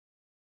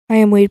I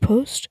am Wade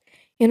Post,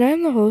 and I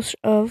am the host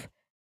of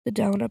the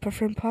Down Up a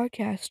Friend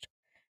podcast.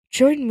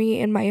 Join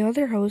me and my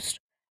other host,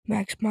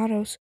 Max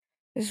Matos,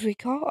 as we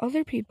call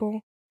other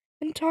people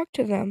and talk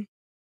to them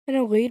in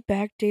a laid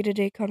back day to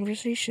day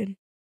conversation.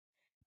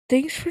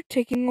 Thanks for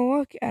taking a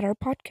look at our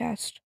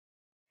podcast,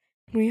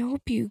 and we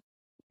hope you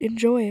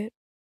enjoy it.